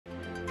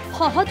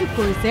সহযোগ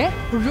কৰিছে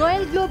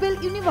royal global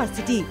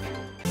university.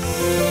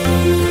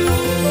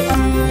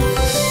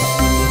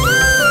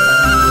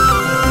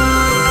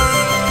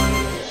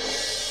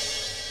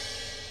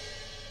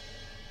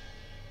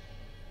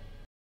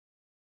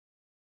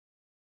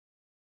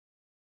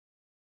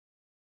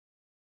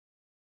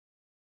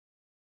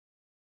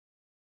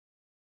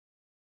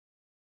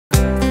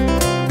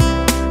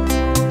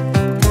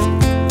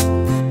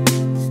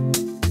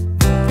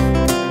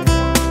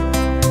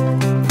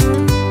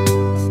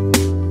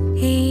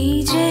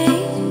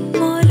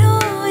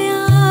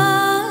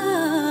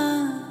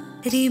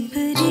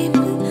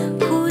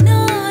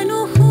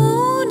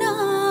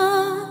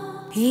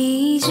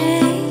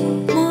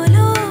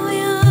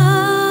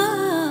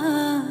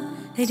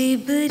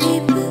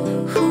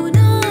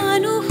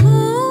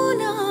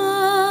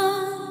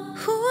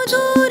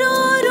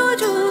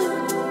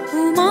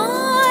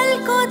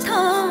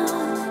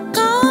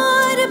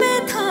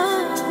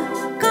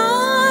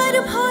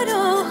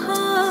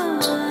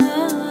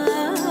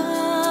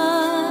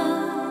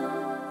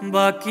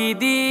 বাকি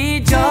দি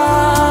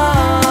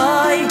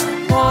যায়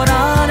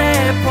পরানে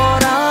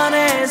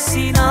পরানে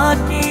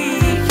সিনাকি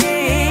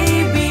সেই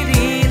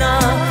বিরিনা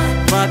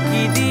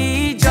বাকি দি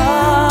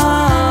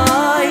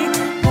যায়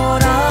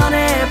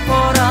পরানে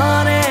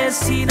পরানে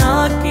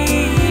সিনাকি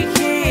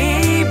সেই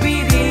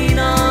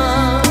বিরিনা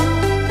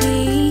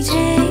এই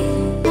যে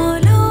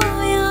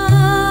বলয়া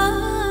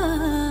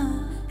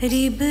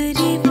রিব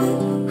রিব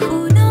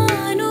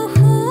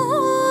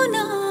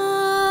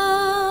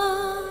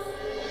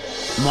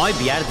মই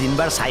বিয়াৰ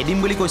দিনবাৰ চাই দিম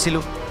বুলি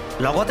কৈছিলোঁ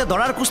লগতে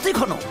দৰাৰ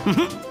কুস্তিখনো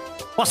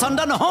পচন্দ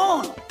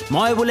নহয়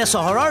মই বোলে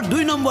চহৰৰ 2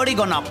 নম্বৰী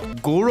গণক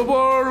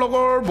গৌৰৱৰ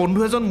লগৰ বন্ধু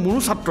এজন মোৰো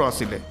ছাত্ৰ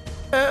আছিলে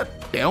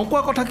তেওঁ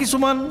কোৱা কথা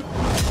কিছুমান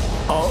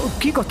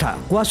কি কথা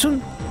কোৱাচোন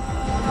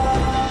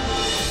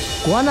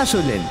কোৱা না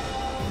চলেন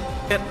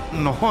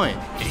নহয়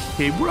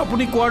সেইবোৰ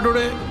আপুনি কোৱাৰ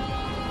দৰে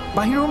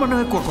বাহিৰৰ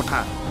মানুহে কোৱা কথা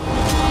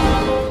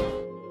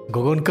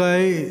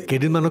গগনকাই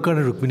কেইদিনমানৰ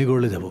কাৰণে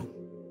ৰুক্মিণীগড়লৈ যাব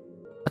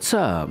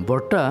আচ্ছা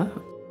বৰ্তা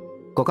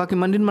ককা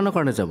কিমান দিন মানৰ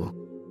কাৰণে যাব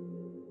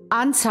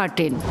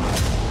আনসাৰ্টেন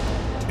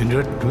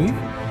ইন্দ্ৰা তুমি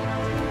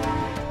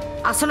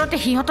আসলতে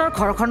হিহঁতৰ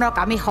ঘৰখনক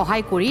আমি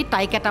সহায় কৰি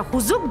তাইক এটা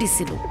সুযোগ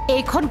দিছিলোঁ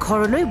এইখন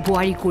ঘৰলৈ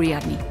বোৱাৰী কৰি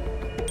আনি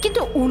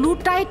কিন্তু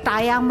ওলোটাই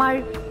তাই আমাৰ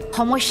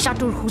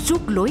সমস্যাটোৰ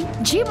সুযোগ লৈ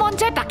যি মন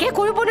যায় তাকে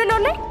কৰিবলৈ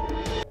ল'লে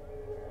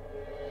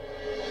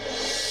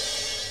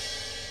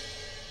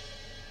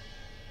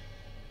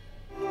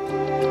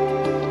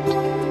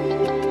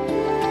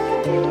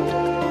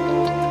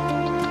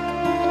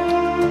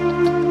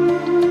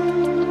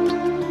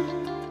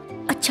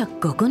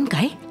গগন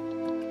গাই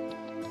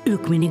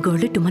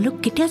ৰুক্মিণীগড়লৈ তোমালোক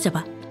কেতিয়া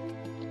যাবা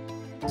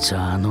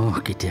জানো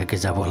কেতিয়াকে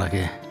যাব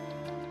লাগে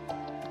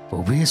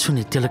অভিয়েচোন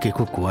এতিয়ালৈকে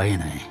একো কোৱাই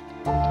নাই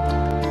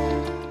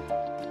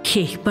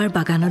শেষবাৰ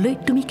বাগানলৈ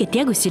তুমি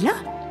কেতিয়া গৈছিলা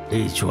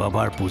এই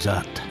যোৱাবাৰ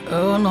পূজাত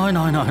নহয়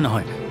নহয় নহয়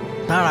নহয়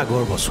তাৰ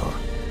আগৰ বছৰ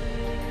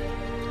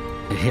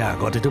সেই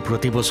আগতেতো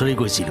প্ৰতি বছৰেই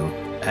গৈছিলোঁ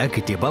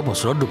কেতিয়াবা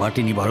বছৰত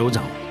 2-3বাৰো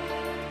যাওঁ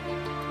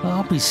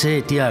পিছে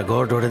এতিয়া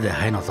আগৰ দৰে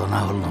দেখাই নতনা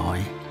হ'ল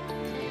নহয়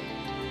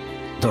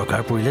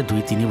দৰকাৰ পৰিলে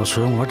 2-3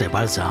 বছৰৰ মূৰত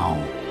এবাৰ যাওঁ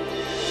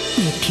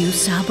মেথিউ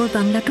চাহাবৰ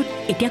বাংলাটোত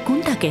এতিয়া কোন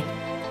থাকে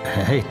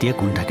এতিয়া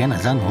কোন থাকে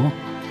নাজানো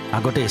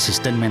আগতে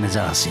এছিষ্টেণ্ট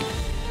মেনেজাৰ আছিল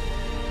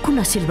কোন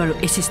আছিল বাৰু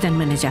এছিষ্টেণ্ট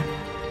মেনেজাৰ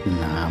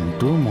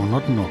নামটো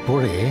মনত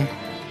নপৰে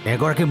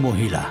এগৰাকী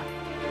মহিলা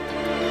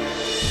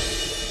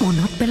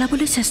মনত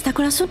পেলাবলৈ চেষ্টা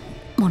কৰাচোন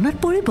মনত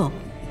পৰিব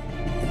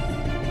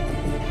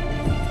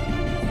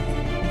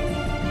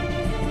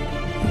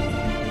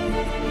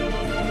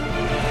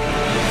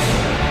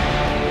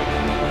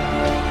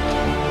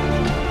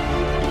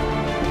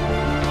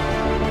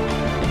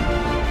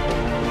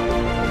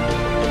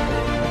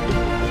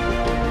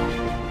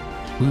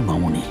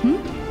মামনি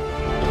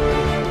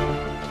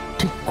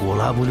ঠিক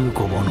কলা বুলিও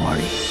ক'ব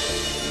নোৱাৰি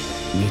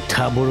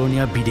মিঠা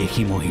বৰণীয়া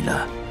বিদেশী মহিলা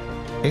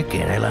এই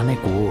কেৰেলা নে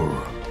ক'ৰ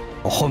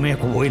অসমীয়া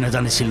ক'বই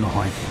নাজানিছিল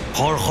নহয়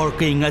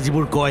সৰকে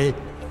ইংৰাজীবোৰ কয়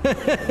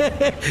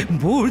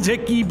মোৰ যে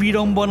কি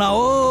বিড়ম্বনা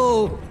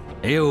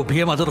এই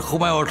অভিয়ে মাজত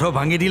সোমাই অৰ্থ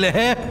ভাঙি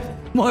দিলেহে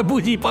মই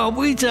বুজি পাওঁ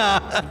বুজিছা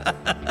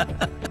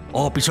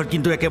পিছত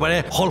কিন্তু একেবাৰে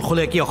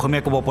সলসলীয়াকৈ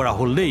অসমীয়া ক'ব পৰা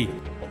হ'ল দেই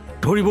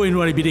ধৰিবই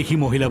নোৱাৰি বিদেশী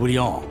মহিলা বুলি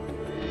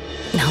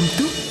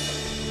নামটো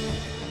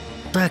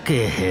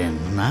তাকেহে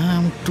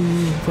নামটো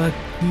বা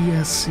কি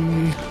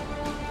আছিল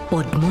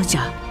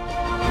পদ্মজা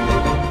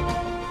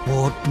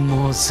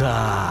পদ্মজা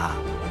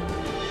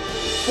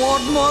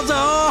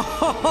পদ্মজা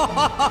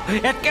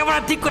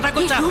একেবাৰে ঠিক কথা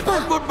কৈছা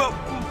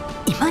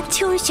ইমান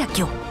চিঞৰিছা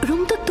কিয়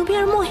ৰুমটোত তুমি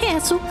আৰু মইহে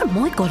আছো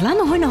মই গলা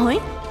নহয়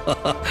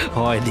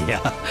হয় দিয়া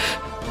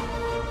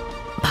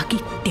বাকী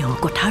তেওঁৰ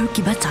কথা আৰু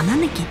কিবা জানা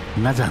নেকি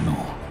নাজানো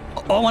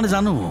মানে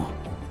জানো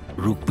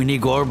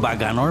ৰুক্মিণীগড়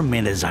বাগানৰ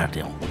মেনেজাৰ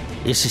তেওঁ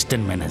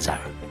এছিষ্টেণ্ট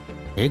মেনেজাৰ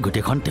এই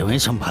গোটেইখন তেওঁৱেই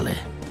চম্ভালে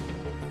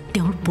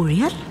তেওঁৰ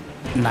পৰিয়াল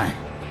নাই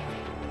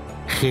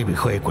সেই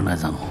বিষয়ে একো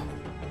নাজানো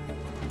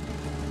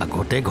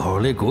আগতে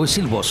ঘৰলৈ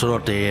গৈছিল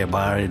বছৰতে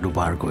এবাৰ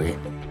 2বাৰকৈ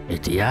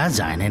এতিয়া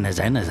যায় নে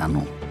নাযায়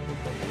নাজানো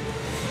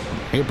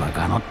এই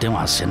বাগানত তেওঁ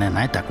আছেনে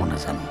নাই তাকো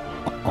নাজানো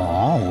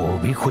অঁ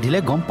অভি সুধিলে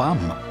গম পাম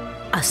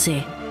আছে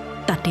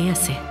তাতে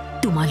আছে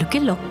তোমালোকে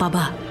লগ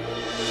পাবা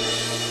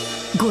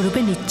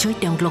গৌৰৱে নিশ্চয়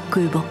তেওঁক লগ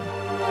কৰিব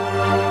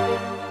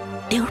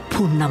তেওঁৰ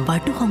ফোন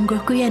নাম্বাৰটো সংগ্ৰহ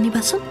কৰি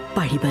আনিবাচোন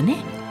পাৰিবানে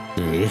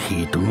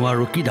সেইটোনো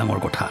আৰু কি ডাঙৰ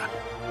কথা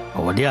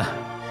হ'ব দিয়া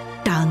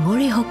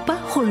ডাঙৰে হওক বা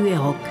সৰুৱে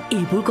হওক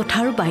এইবোৰ কথা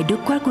আৰু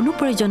বাইদেউক কোৱাৰ কোনো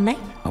প্ৰয়োজন নাই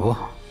হ'ব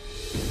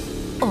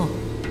অঁ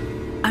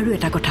আৰু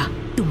এটা কথা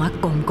তোমাক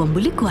কম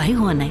বুলি কোৱাই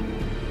হোৱা নাই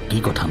কি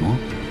কথানো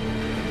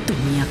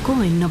তুমি আকৌ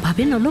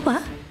অন্যভাৱে নল'বা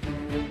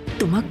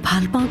তোমাক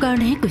ভাল পাওঁ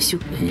কাৰণেহে কৈছোঁ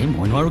এই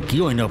মইনো আৰু কি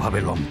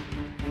অন্যভাৱে ল'ম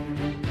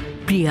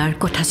প্ৰিয়াৰ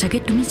কথা চাগে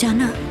তুমি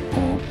জানা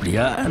অঁ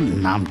প্ৰিয়া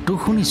নামটো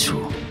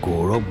শুনিছোঁ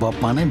গৌৰৱ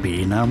বাপা নে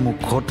বেৰিনাৰ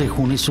মুখতে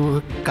শুনিছোঁ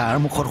কাৰ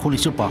মুখত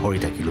শুনিছোঁ পাহৰি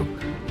থাকিলোঁ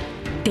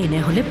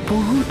তেনেহ'লে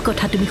বহুত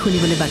কথা তুমি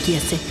শুনিবলৈ বাকী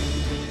আছে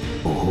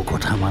বহু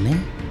কথা মানে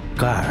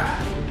কাৰ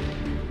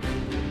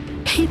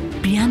সেই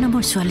প্ৰিয়া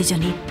নামৰ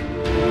ছোৱালীজনী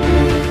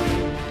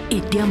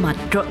এতিয়া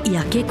মাত্ৰ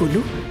ইয়াকে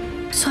ক'লোঁ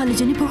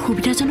ছোৱালীজনী বৰ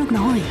সুবিধাজনক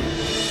নহয়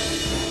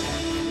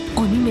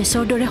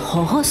অনিমেষৰ দৰে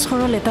সহজ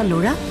সৰল এটা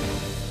ল'ৰা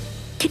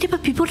কেতিয়াবা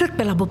বিপদত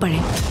পেলাব পাৰে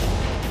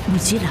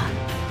বুজিলা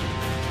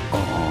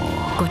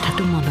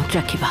কথাটো মনত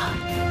ৰাখিবা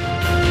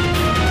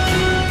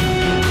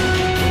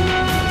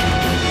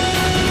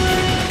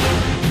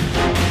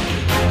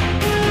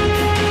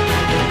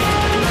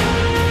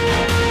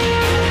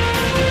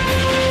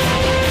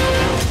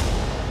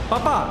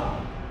পাপা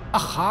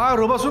আহা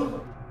ৰ'বাচোন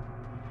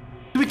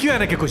তুমি কিয়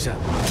এনেকৈ কৈছা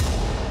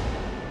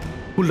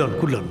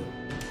কুলন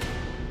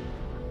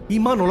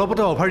ইমান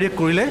অলপতে অভাৰ ৰিয়েক্ট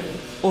কৰিলে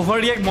অভাৰ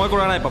ৰিয়েক্ট মই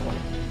কৰা নাই পাপা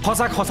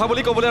সঁচাক সঁচা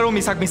বুলি ক'বলৈ আৰু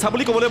মিছাক মিছা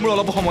বুলি ক'বলৈ মোৰ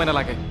অলপ সময়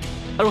নালাগে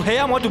আৰু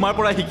সেয়া মই তোমাৰ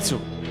পৰাই শিকিছোঁ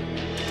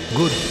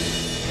গুড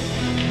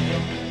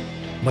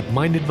বাট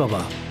মাইণ্ড ইট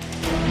বাবা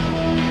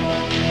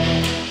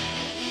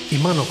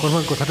ইমান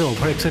অকণমান কথাতে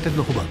অভাৰ এক্সাইটেড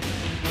নহ'বা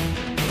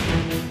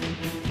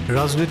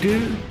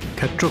ৰাজনীতিৰ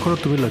ক্ষেত্ৰখনত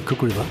তুমি লক্ষ্য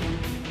কৰিবা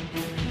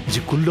যি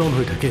কুল ডাউন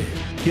হৈ থাকে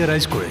সেয়া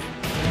ৰাইজ কৰে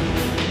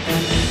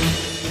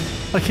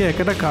আৰু সেই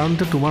একেটা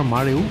কাৰণতে তোমাৰ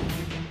মাৰেও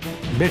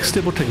বেক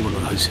ষ্টেপত থাকিব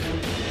লগা হৈছে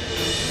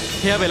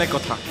সেয়া বেলেগ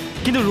কথা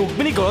কিন্তু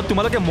ৰুক্মিণী ঘৰত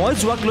তোমালোকে মই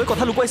যোৱাক লৈ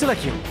কথা লুকুৱাইছিলা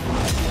কিয়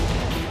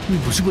তুমি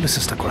বুজিবলৈ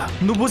চেষ্টা কৰা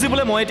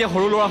নুবুজিবলৈ মই এতিয়া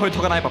সৰু ল'ৰা হৈ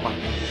থকা নাই পাপা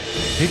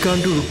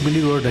সেইকাৰণেতো ৰুক্মিণী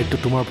ঘৰৰ দায়িত্ব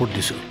তোমাৰ ওপৰত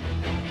দিছোঁ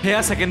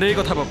সেয়া ছেকেণ্ডেৰী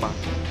কথা পাপা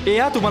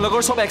এয়া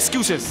তোমালোকৰ চব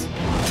এক্সকিউজেছ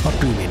What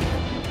do you mean?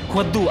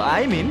 What do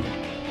I mean?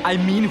 I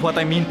mean what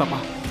I mean, Papa.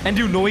 And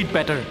you know it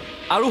better.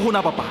 আৰু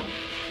শুনা পাপা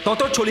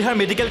তহঁতৰ চলিহাৰ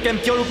মেডিকেল কেম্প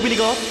কিয় ৰুক্মিণী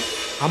ঘৰত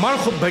আমাৰ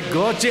সৌভাগ্য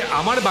যে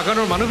আমাৰ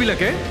বাগানৰ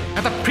মানুহবিলাকে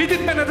এটা ফ্ৰী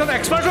ট্ৰিটমেণ্ট এজন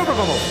এক্সপাৰ্টৰ পৰা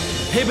পাব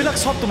সেইবিলাক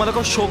চব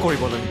তোমালোকৰ শ্ব'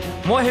 কৰিবলৈ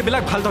মই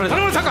সেইবিলাক ভালদৰে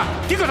থাকা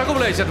কি কথা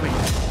ক'বলৈ আহিছা তুমি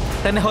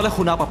তেনেহ'লে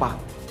শুনা পাপা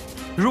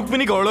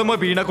ৰুক্মিণী ঘৰলৈ মই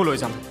বিৰিনাকো লৈ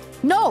যাম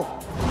No,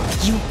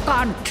 you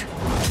can't.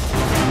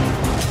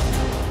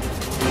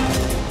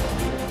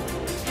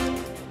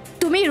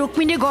 তুমি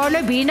ৰুক্মিণী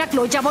ঘৰলৈ বিৰিনাক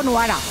লৈ যাব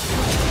নোৱাৰা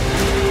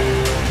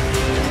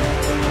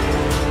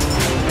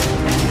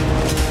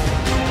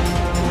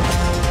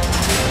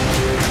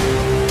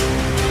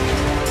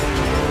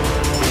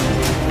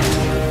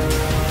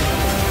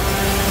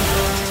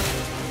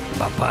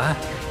বাপা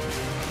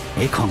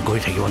এই খং কৰি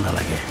থাকিব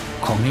নালাগে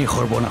খঙেই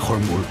সৰ্বনাশৰ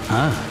মূল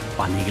হা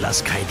পানী গিলাচ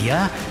খাই দিয়া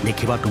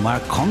দেখিবা তোমাৰ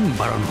খং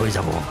নিবাৰণ হৈ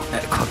যাব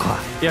খোৱা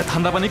এয়া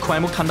ঠাণ্ডা পানী খুৱাই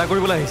মোক ঠাণ্ডা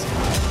কৰিবলৈ আহিছে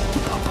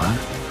বাপা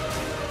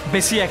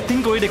বেছি এক্টিং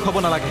কৰি দেখুৱাব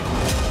নালাগে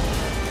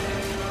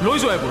লৈ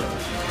যোৱা এইবোৰ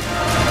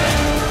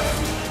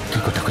কি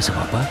কথা কৈছে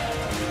বাপা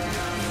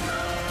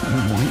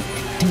মই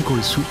এক্টিং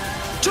কৰিছোঁ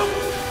চুপ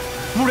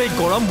মোৰ এই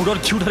গৰম মূৰত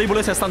ঘিউ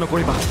ঢালিবলৈ চেষ্টা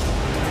নকৰিবা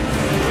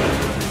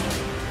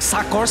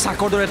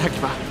চাকৰ দৰে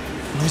থাকিবা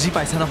বুজি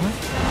পাইছা নহয়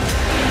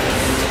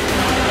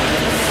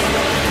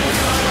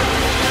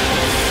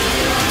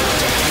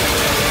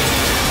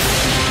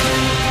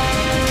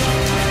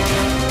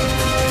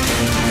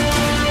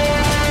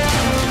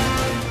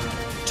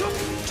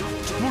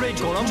মোৰ এই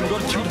গৰম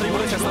মূৰত ঘিউ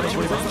ঢালিবলৈ চেষ্টা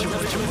নকৰিবা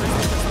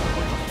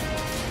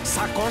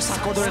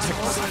চাকৰ দৰে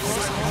থাকিবা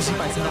বুজি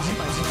পাইছা নহয়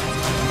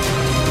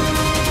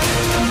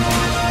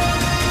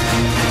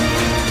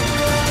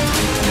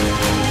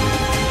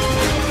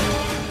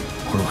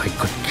মোৰ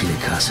ভাগ্যত কি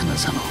লিখা আছে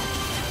নাজানো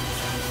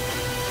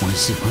মই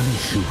যিমানেই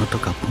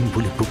সিহঁতক আপোন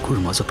বুলি বুকুৰ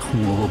মাজত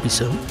সোমোৱাব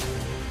বিচাৰোঁ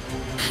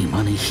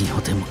সিমানেই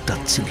সিহঁতে মোক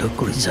তাচ্ছিল্য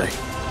কৰি যায়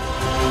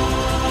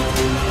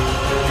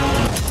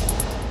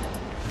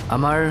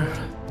আমাৰ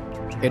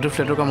এইটো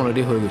ফ্লেটৰ কাম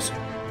অলৰেডি হৈ গৈছে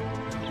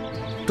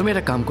তুমি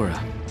এটা কাম কৰা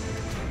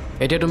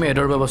এতিয়া তুমি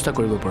এডৰ ব্যৱস্থা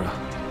কৰিব পৰা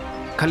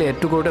খালি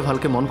এডটো কৰোঁতে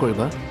ভালকৈ মন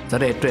কৰিবা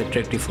যাতে এডটো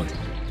এট্ৰেক্টিভ হয়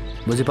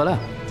বুজি পালা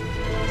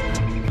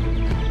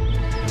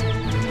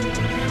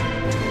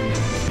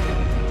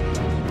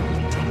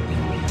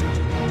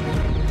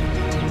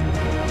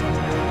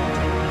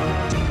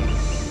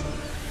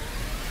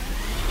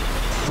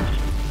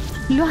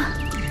লোৱা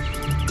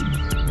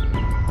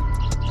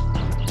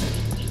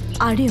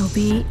আৰে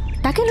অবি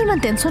তাকে ইমান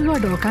টেনশ্যন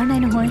লোৱাৰ দৰকাৰ নাই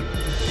নহয়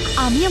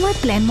আমি আমাৰ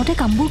প্লেন মতে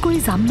কামবোৰ কৰি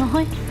যাম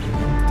নহয়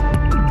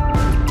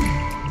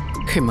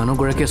সেই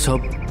মানুহগৰাকীয়ে চব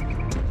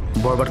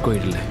বৰবাদ কৰি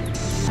দিলে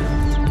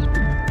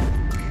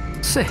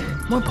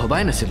মই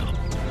ভবাই নাছিলোঁ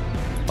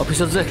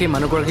অফিচত যে সেই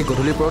মানুহগৰাকী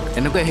গধূলিৰ পৰত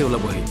এনেকৈ আহি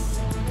ওলাবহি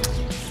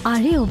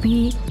আৰে অভি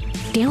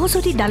তেওঁ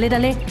যদি ডালে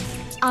ডালে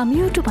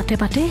আমিওতো পাতে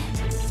পাতে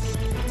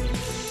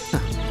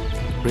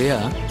প্ৰিয়া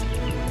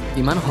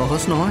ইমান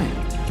সহজ নহয়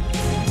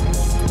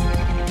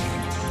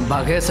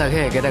বাঘে চাঘে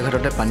একেটা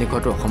ঘাটতে পানী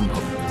খোৱাটো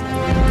অসম্ভৱ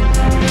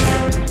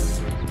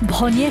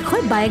ভনীয়েক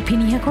হৈ বায়েক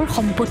ভিনীহেকৰ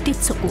সম্পত্তিত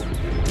চকু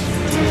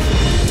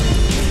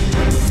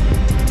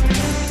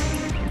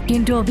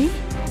কিন্তু অভি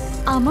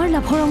আমাৰ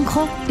লাভৰ অংশ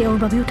তেওঁৰ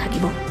বাবেও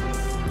থাকিব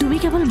তুমি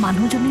কেৱল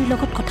মানুহজনীৰ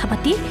লগত কথা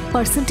পাতি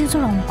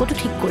পাৰ্চেণ্টেজৰ অংকটো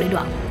ঠিক কৰি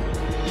লোৱা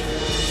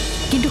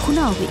কিন্তু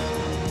শুনা অভি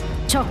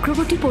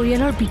চক্ৰৱৰ্তী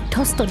পৰিয়ালৰ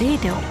বিধ্বস্ত দেই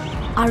তেওঁ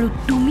আৰু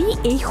তুমি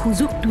এই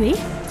সুযোগটোৱে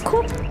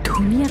খুব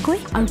ধুনীয়াকৈ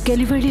আৰু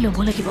ডেলিভাৰী ল'ব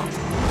লাগিব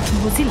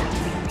বুজিলা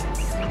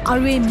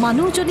আৰু এই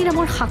মানুহজনী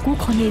নামৰ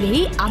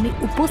সাকুখনেৰেই আমি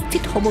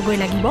উপস্থিত হ'বগৈ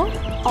লাগিব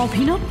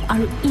অভিনৱ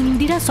আৰু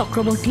ইন্দিৰা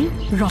চক্ৰৱৰ্তীৰ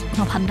ৰত্ন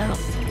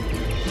ভাণ্ডাৰত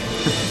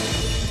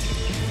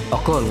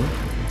অকল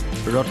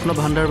ৰত্ন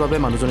ভাণ্ডাৰৰ বাবে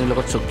মানুহজনীৰ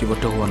লগত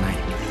চুক্তিবদ্ধ হোৱা নাই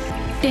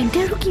তেন্তে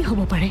আৰু কি হ'ব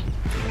পাৰে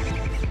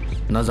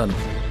নাজানো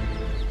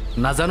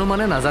নাজানো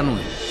মানে নাজানো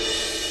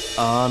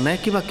নে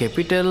কিবা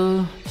কেপিটেল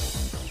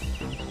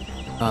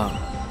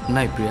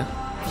নাই প্ৰিয়া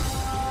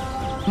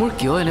মোৰ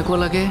কিয় এনেকুৱা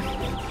লাগে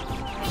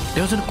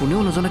তেওঁ যেন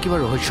কোনেও নজনা কিবা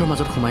ৰহস্যৰ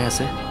মাজত সোমাই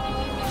আছে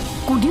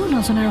কোনেও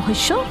নজনা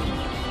ৰহস্য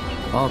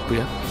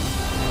প্ৰিয়া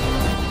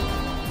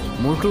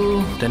মোৰতো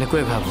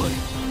তেনেকুৱাই ভাৱ হয়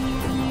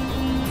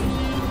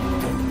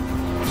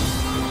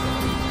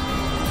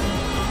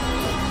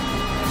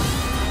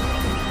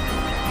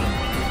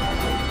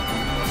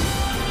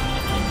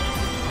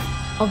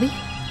অভি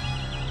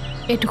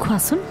এইটো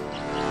খোৱাচোন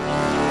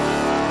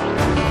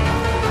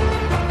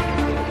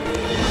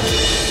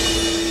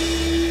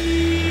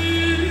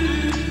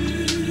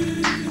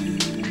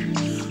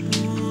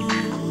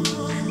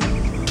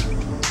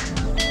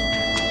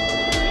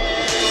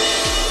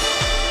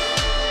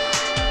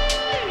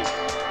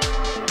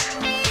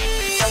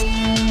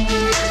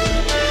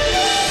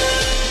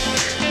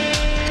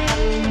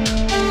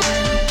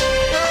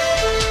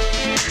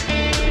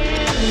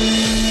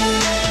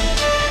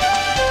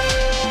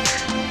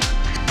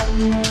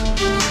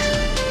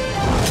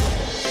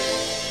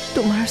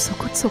তোমাৰ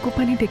চকুত চকু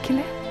পানী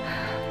দেখিলে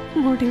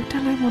মোৰ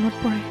দেউতালৈ মনত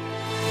পৰে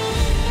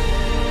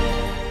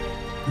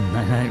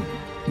নাই নাই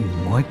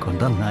মই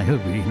কন্দা নাই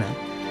বিৰিনা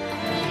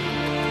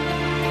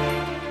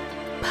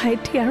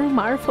ভাইটি আৰু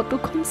মাৰ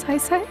ফটোখন চাই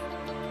চাই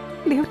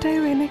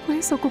দেউতায়ো এনেকৈ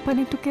চকু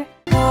পানীটোকে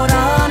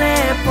পৰাণে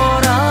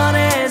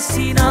পৰাণে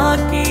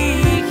চিনাকি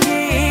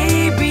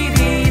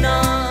বিৰিনা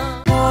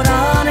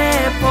পৰাণে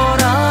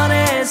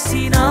পৰাণে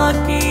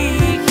চিনাকি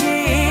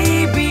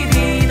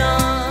বিৰিনা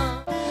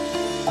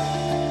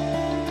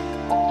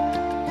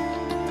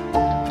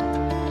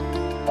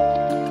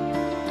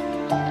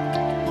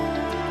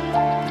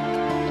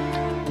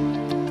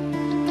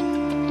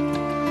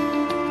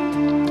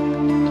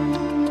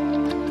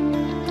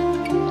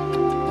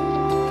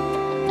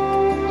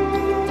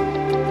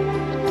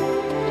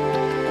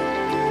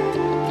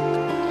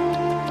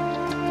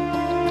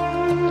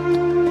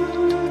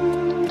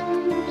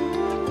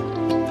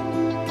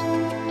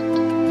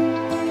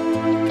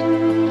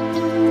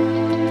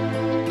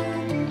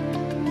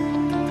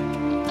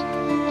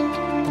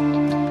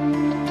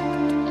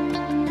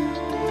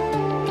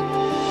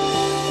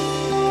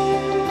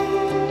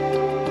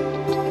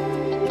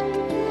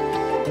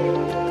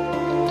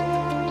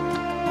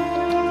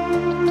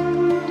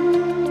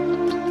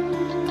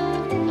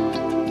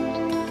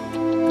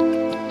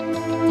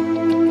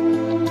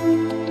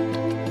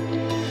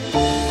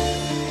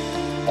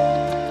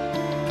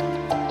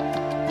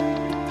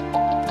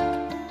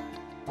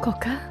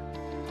ককা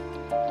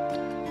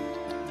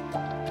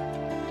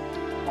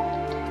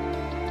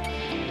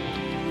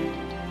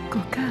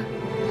ককা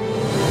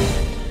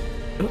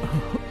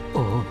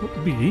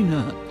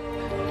বিৰিনা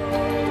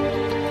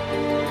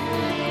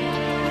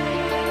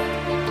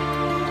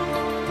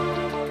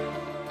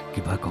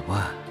কিবা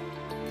কবা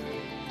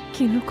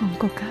কিনো কম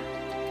ককা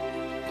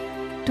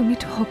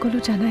তুমিতো সকলো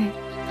জানাই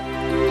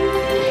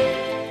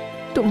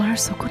তোমাৰ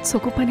চকুত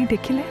চকু পানী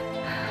দেখিলে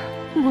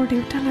মোৰ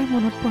দেউতালৈ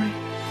মনত পৰে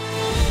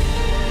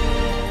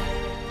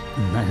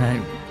নাই নাই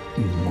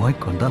মই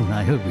কন্দা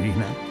নাই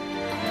বিৰিনা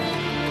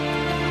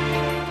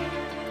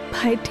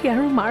ভাইটি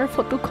আৰু মাৰ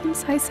ফটোখন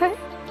চাই চাই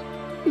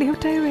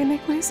দেউতায়ো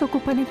এনেকৈ চকু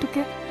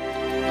পানীটোকে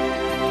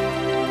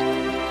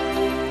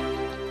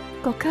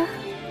ককা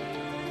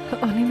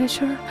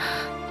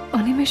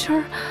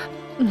অনিমেশ্বৰ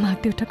মাক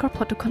দেউতাকৰ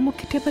ফটোখন মোক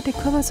কেতিয়াবা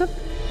দেখুৱাবাচোন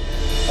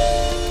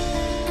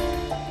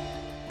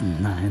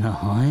নাই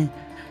নহয়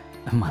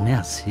মানে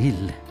আছিল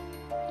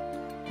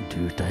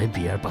দুয়োটাই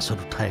বিয়াৰ পাছত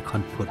উঠা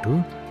এখন ফটো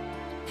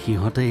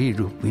সিহঁতে এই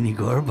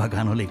ৰুক্মিণীগড়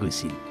বাগানলৈ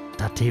গৈছিল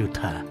তাতে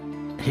উঠা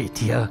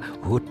এতিয়া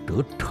অ'ত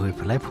ত'ত থৈ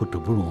পেলাই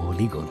ফটোবোৰ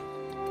উৱলি গ'ল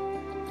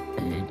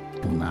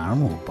তোমাৰ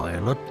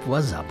মোবাইলত পোৱা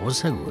যাব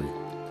চাগৈ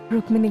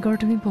ৰুক্মিণীগড়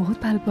তুমি বহুত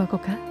ভাল পোৱা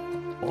ককা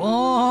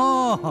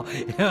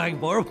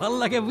বৰ ভাল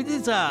লাগে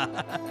বুজিছা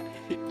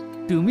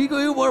তুমি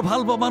গৈও বৰ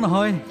ভাল পাবা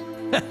নহয়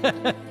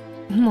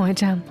মই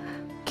যাম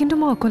কিন্তু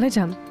মই অকলে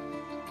যাম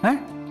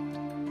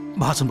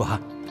বহাচোন বহা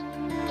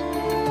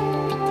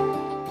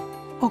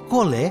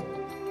অকলে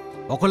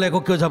অকলে আকৌ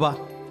কিয় যাবা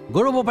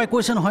গৌৰৱ পাই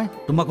কৈছে নহয়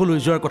তোমাকো লৈ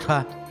যোৱাৰ কথা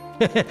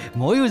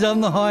ময়ো যাম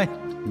নহয়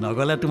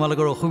নগলে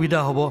তোমালোকৰ অসুবিধা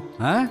হ'ব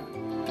হা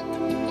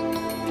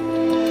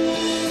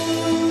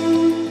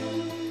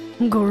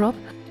গৌৰৱ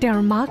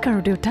তেওঁৰ মাক আৰু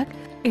দেউতাক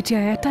এতিয়া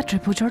এটা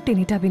ত্ৰিভুজৰ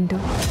 3টা বিন্দু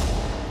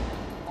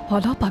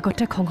অলপ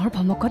আগতে খঙৰ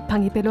ভমকত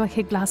ভাঙি পেলোৱা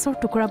সেই গ্লাছৰ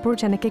টুকুৰাবোৰ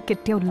যেনেকৈ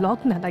কেতিয়াও লগ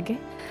নালাগে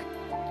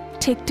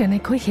ঠিক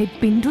তেনেকৈ সেই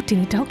বিন্দু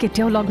 3টাও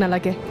কেতিয়াও লগ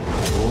নালাগে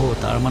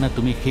তাৰ মানে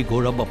তুমি সেই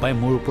গৌৰৱ বাপাই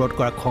মোৰ ওপৰত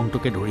কৰা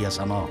খংটোকে ধৰি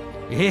আছা ন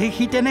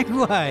সি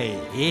তেনেকুৱাই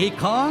এই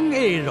খং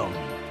এই ৰং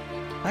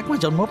তাক মই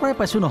জন্মৰ পৰাই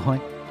পাইছোঁ নহয়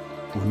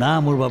শুনা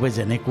মোৰ বাবে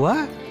যেনেকুৱা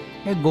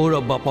এই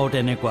গৌৰৱ বাপাও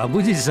তেনেকুৱা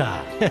বুজিছা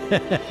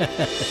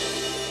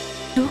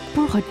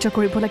দুখবোৰ সহ্য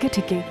কৰিব লাগে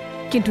ঠিকেই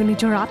কিন্তু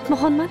নিজৰ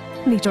আত্মসন্মান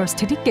নিজৰ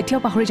স্থিতিক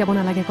কেতিয়াও পাহৰি যাব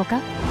নালাগে ককা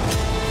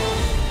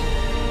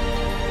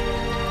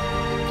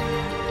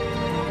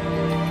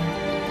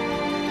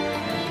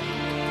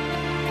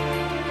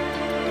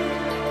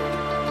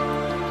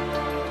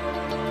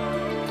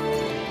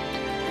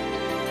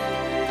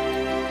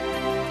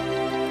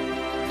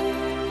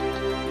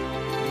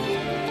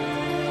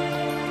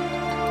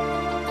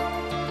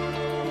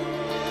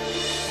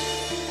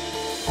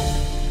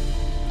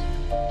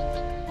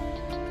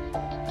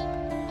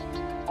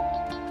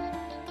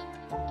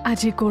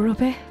আজি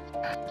গৌৰৱে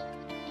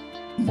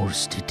মোৰ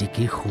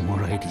স্থিতিকে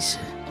সোমৰাই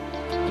দিছে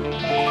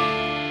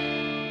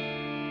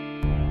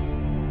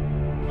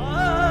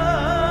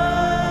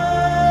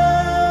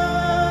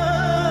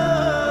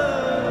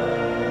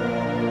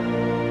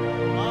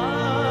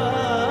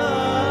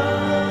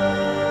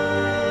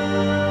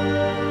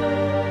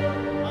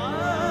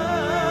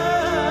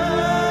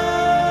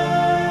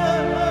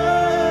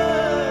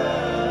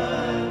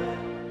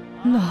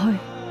নহয়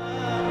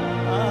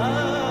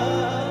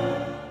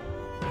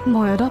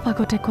মই অলপ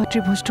আগতে কোৱা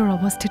ত্ৰিভুজটোৰ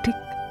অৱস্থিতিক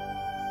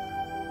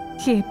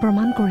সিয়ে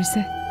প্ৰমাণ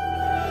কৰিছে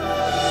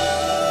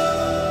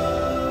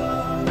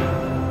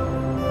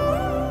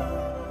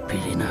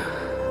বিৰিনা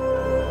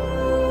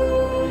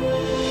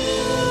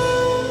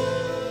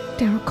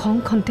তেওঁৰ খং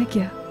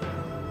খন্তেকীয়া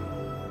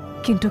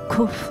কিন্তু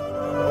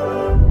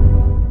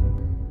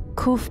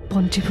খুব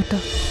পঞ্জীভূত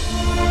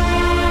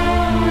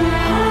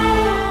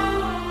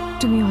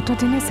তুমি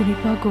অতদিনে চিনি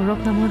পোৱা গৌৰৱ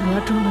নামৰ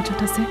ল'ৰাটোৰ মাজত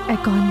আছে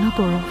এক অন্য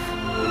গৌৰৱ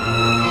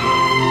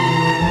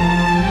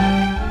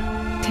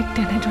ঠিক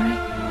তেনেদৰে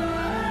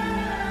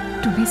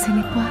তুমি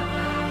চিনি পোৱা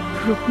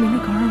ৰুক্মিণী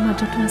গড়ৰ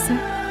মাজতো আছে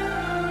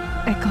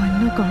এক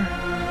অন্য গড়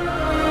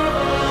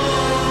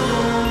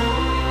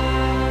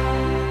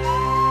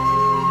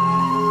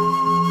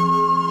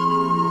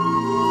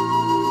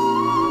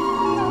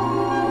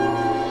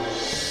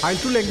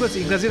ফাইলটোৰ লেংগুৱেজ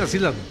ইংৰাজী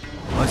নাছিল জানো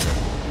হয় ছাৰ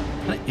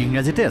মানে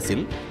ইংৰাজীতে আছিল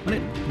মানে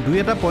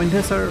 2-এটা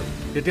পইণ্টহে ছাৰ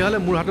তেতিয়াহ'লে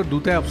মোৰ হাতত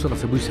 2টাই অপশ্যন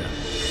আছে বুজিছা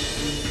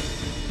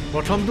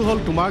প্ৰথমটো হ'ল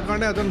তোমাৰ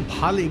কাৰণে এজন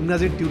ভাল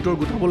ইংৰাজীৰ টিউটৰ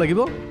গোটাব লাগিব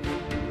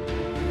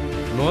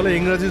নহ'লে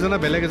ইংৰাজী জনা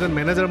বেলেগ এজন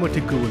মেনেজাৰ মই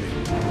ঠিক কৰিব লাগিব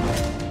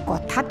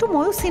কথাটো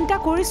ময়ো চিন্তা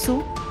কৰিছোঁ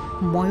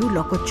ময়ো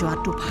লগত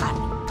যোৱাটো ভাল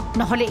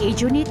নহ'লে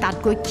এইজনী তাত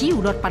গৈ কি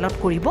উলট পালট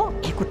কৰিব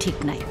একো ঠিক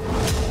নাই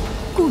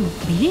কোন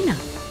বিৰিনা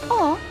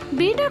অঁ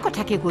বিৰিনাৰ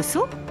কথাকে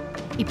কৈছোঁ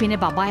ইপিনে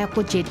বাবাই আকৌ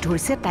জেদ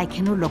ধৰিছে তাইক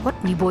হেনো লগত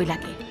নিবই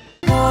লাগে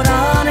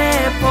পৰাণে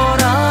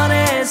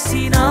পৰাণে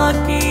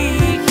চিনাকি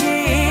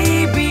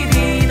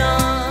বিৰিনা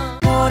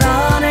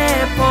পৰাণে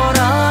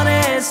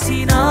পৰাণে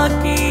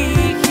চিনাকি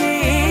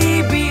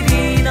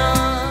বিৰিনা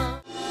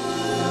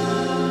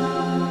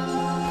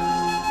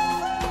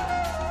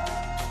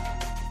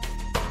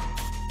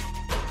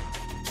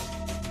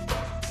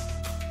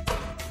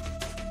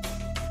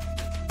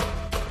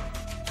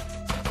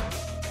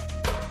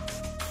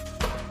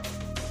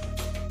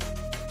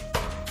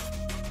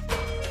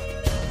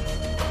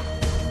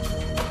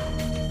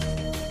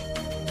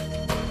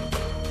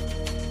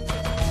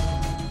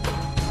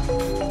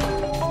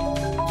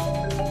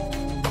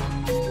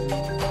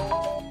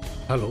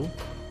হেল্ল'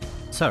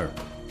 ছাৰ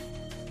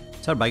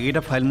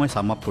বাকীকেইটা ফাইল মই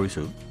ছাম আপ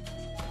কৰিছোঁ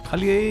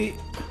খালি এই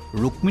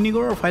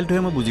ৰুক্মিণীগড়ৰ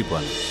ফাইলটোহে মই বুজি পোৱা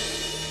নাই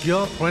কিয়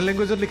ফৰেন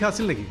লেংগুৱেজত লিখা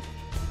আছিল নেকি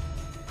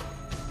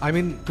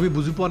তুমি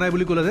বুজি পোৱা নাই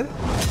বুলি ক'লা যে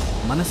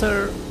মানে ছাৰ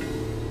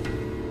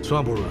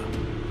চোৱা বৰুৱা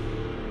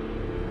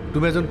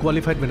তুমি এজন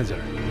কোৱালিফাইড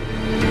মেনেজাৰ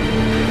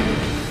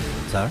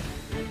ছাৰ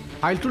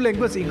ফাইলটোৰ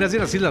লেংগুৱেজ ইংৰাজী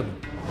নাছিল জানো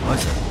হয়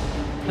ছাৰ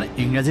মানে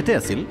ইংৰাজীতে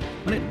আছিল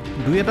মানে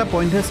 2-এটা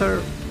পইণ্টহে ছাৰ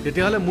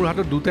তেতিয়াহ'লে মোৰ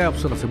হাতত 2টাই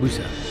অপশ্যন আছে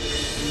বুজিছা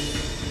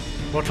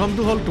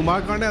প্ৰথমটো হ'ল তোমাৰ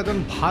কাৰণে এজন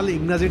ভাল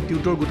ইংৰাজীৰ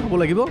টিউটৰ গোটাব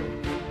লাগিব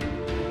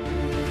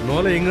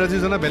নহ'লে ইংৰাজী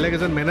জনা বেলেগ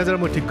এজন মেনেজাৰ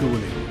মই ঠিক কৰিব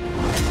লাগিব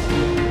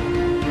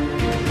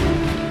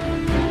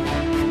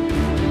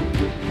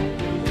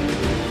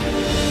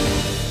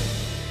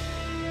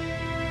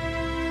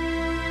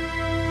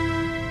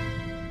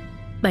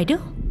বাইদেউ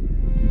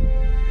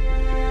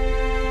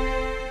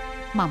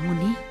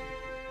মামুনি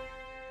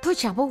তই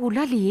যাব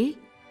ওলালিয়েই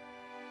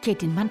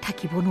কেইদিনমান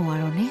থাকিব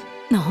নোৱাৰনে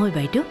নহয়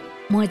বাইদেউ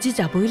মই আজি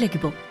যাবই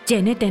লাগিব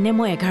যেনে তেনে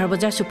মই 11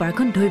 বজাৰ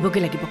ছুপাৰখন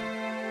ধৰিবগৈ লাগিব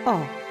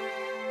অঁ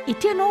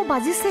এতিয়া 9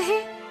 বাজিছেহে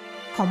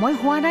সময়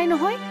হোৱা নাই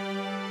নহয়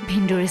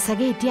ভিনদৰে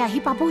চাগে এতিয়া আহি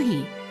পাবহি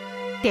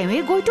তেওঁৱে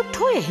গৈ তোক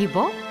থৈ আহিব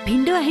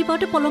ভিনদেউ আহি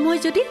পাওঁতে পলম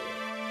হয় যদি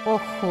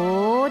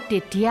অহো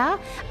তেতিয়া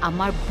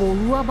আমাৰ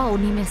বৰুৱা বা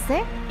অনিমেছে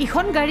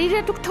ইখন গাড়ীৰে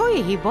তোক থৈ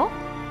আহিব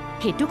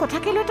সেইটো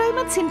কথাকে লৈ তই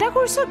ইমান চিন্তা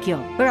কৰিছ কিয়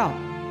ৰ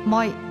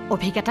মই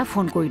অভিজ্ঞতা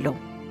ফোন কৰি লওঁ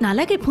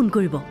নালাগে ফোন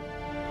কৰিব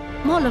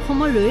মই অলপ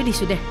সময় ৰৈ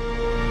দিছোঁ দে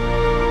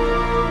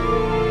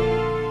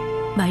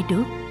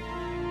বাইদেউ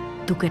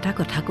তোক এটা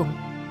কথা কওঁ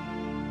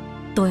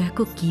তই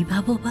আকৌ কি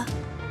ভাব বা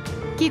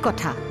কি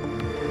কথা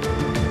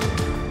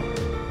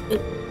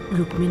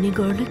ৰুক্মিণী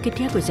গড়লৈ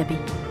কেতিয়াকৈ যাবি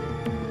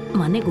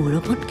মানে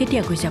গৌৰৱত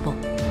কেতিয়াকৈ যাব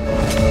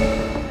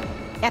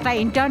এটা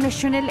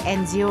ইণ্টাৰনেশ্যনেল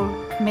NGOৰ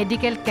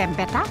মেডিকেল কেম্প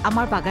এটা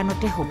আমাৰ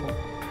বাগানতে হ'ব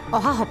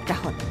অহা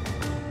সপ্তাহত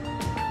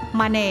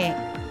মানে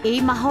এই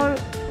মাহৰ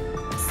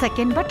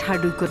 2nd বা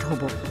 3rd উইকত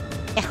হ'ব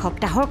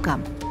এসপ্তাহৰ কাম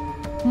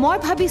মই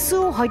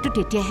ভাবিছোঁ হয়তো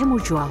তেতিয়াহে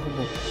মোৰ যোৱা হ'ব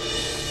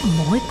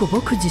মই ক'ব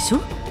খুজিছোঁ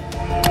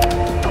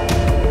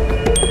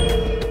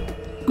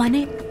মানে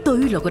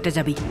তয়ো লগতে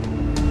যাবি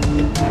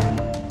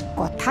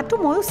কথাটো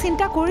ময়ো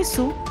চিন্তা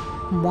কৰিছোঁ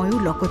ময়ো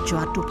লগত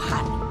যোৱাটো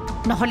ভাল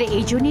নহ'লে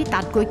এইজনী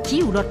তাত গৈ কি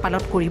উলট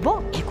পালট কৰিব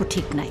একো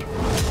ঠিক নাই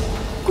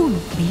কোন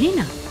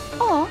বিৰিনা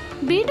অঁ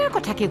বিৰিনাৰ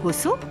কথাকে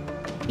কৈছোঁ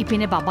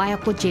ইপিনে বাবাই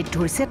আকৌ জেদ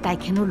ধৰিছে তাইক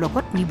হেনো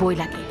লগত নিবই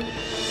লাগে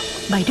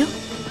বাইদেউ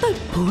তই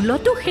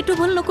ভুলতো সেইটো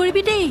ভুল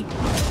নকৰিবি দেই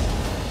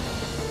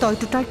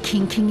তইতো তাৰ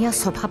খিংখিঙীয়া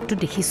স্বভাৱটো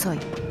দেখিছই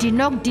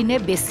দিনক দিনে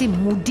বেছি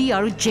মুদি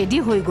আৰু জেদি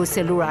হৈ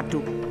গৈছে ল'ৰাটো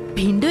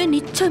ভিনদৈ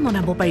নিশ্চয়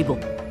মনাব পাৰিব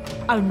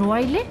আৰু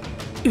নোৱাৰিলে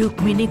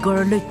ৰুক্মিণী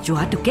গড়লৈ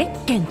যোৱাটোকে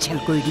কেঞ্চেল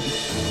কৰি দিবি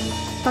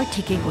তই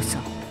ঠিকেই কৈছ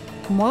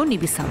ময়ো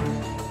নিবিচাৰোঁ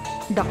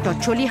ডক্টৰ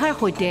চলিহাৰ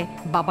সৈতে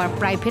বাবাৰ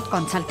প্ৰাইভেট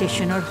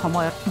কনচালটেশ্যনৰ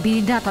সময়ত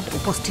বিৰিনা তাত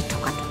উপস্থিত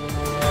থকাটো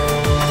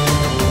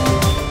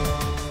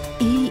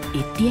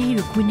এতিয়াই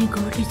ৰুক্মিণী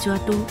গড়লৈ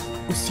যোৱাটো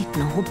উচিত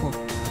নহ'ব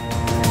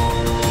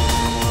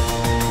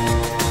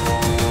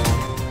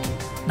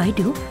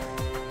বাইদেউ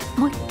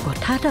মই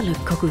কথা এটা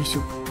লক্ষ্য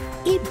কৰিছোঁ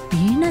এই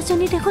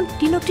বিৰিনাজনী দেখোন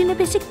দিনক দিনে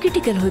বেছি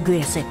ক্ৰিটিকেল হৈ গৈ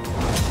আছে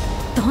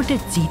তহঁতে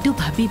যিটো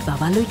ভাবি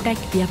বাবালৈ তাইক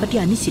বিয়া পাতি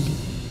আনিছিলি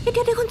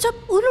এতিয়া দেখোন চব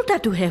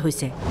ওলোটাটোহে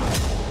হৈছে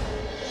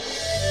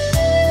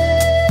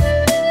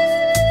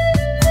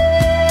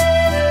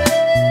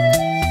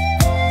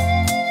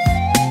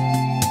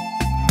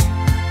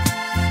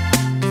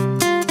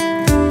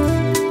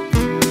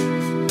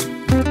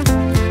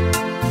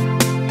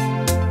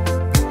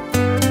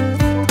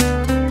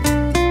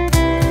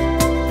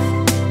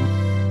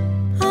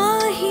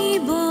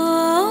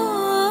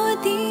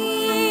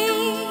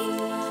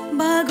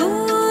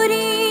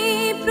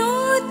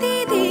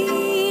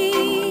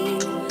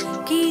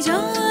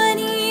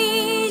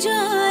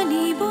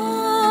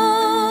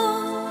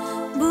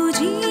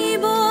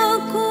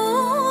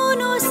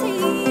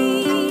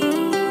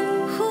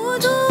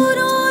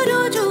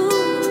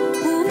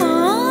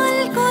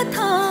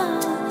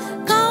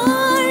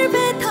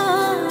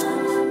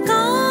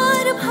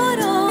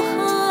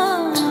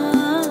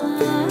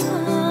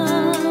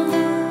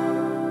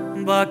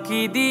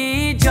বাকি দি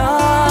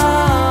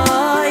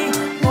যায়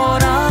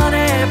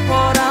পরানে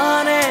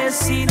পরানে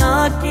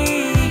সিনাকি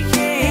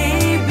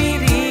সেই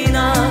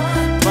বিরিনা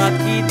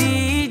বাকি দি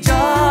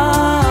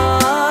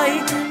যায়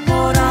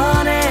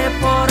পরানে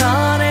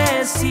পরানে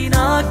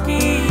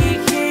সিনাকি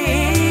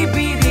সেই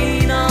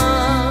বিরিনা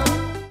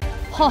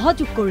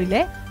সহযোগ কৰিলে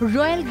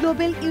ৰয়েল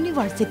গ্লোবেল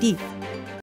ইউনিভাৰ্চিটি